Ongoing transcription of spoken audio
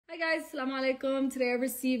Guys, Assalamu alaikum. Today I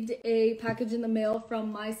received a package in the mail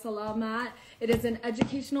from mysalahmat. It is an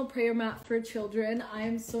educational prayer mat for children. I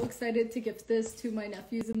am so excited to gift this to my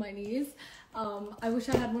nephews and my niece. I wish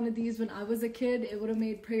I had one of these when I was a kid. It would have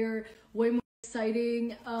made prayer way more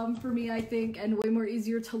exciting for me, I think, and way more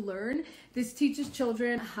easier to learn. This teaches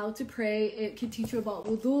children how to pray. It can teach you about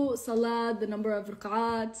wudu, salah, the number of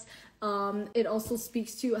rakat. It also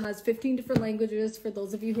has 15 different languages for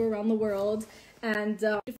those of you who are around the world. And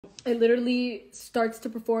it literally starts to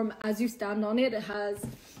perform as you stand on it. It has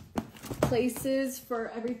places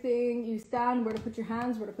for everything you stand, where to put your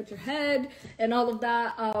hands, where to put your head, and all of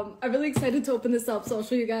that. I'm really excited to open this up, so I'll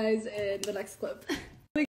show you guys in the next clip.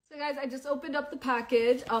 So guys, I just opened up the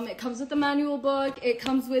package. It comes with a manual book. It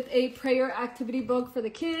comes with a prayer activity book for the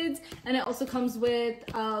kids, and it also comes with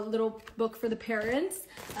a little book for the parents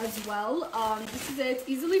as well. This is it. It's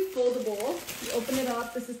easily foldable. You open it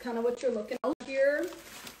up. This is kind of what you're looking at here.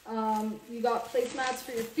 You got placemats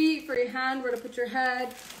for your feet, for your hand, where to put your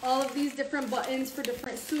head. All of these different buttons for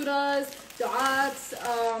different surahs, du'ats,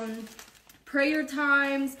 prayer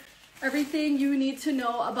times. Everything you need to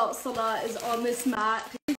know about Salah is on this mat.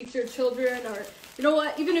 Teach your children, or you know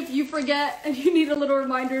what, even if you forget and you need a little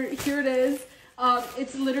reminder, here it is.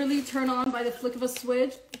 It's literally turn on by the flick of a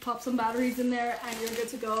switch. Pop some batteries in there and you're good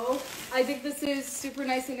to go. I think this is super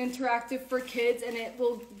nice and interactive for kids, and it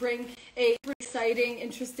will bring a exciting,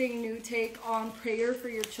 interesting new take on prayer for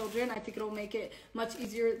your children. I think it'll make it much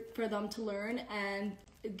easier for them to learn, and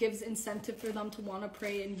it gives incentive for them to want to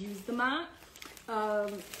pray and use the mat.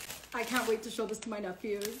 I can't wait to show this to my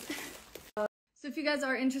nephews. So if you guys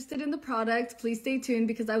are interested in the product, please stay tuned,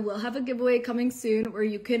 because I will have a giveaway coming soon where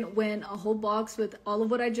you can win a whole box with all of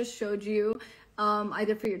what I just showed you,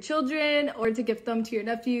 either for your children or to gift them to your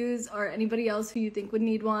nephews or anybody else who you think would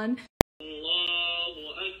need one.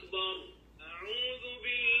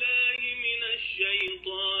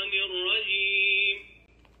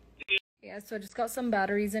 Yeah, so I just got some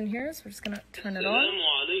batteries in here, so we're just gonna turn it on.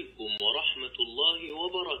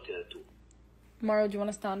 Maro, do you want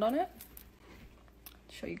to stand on it?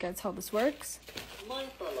 Show you guys how this works.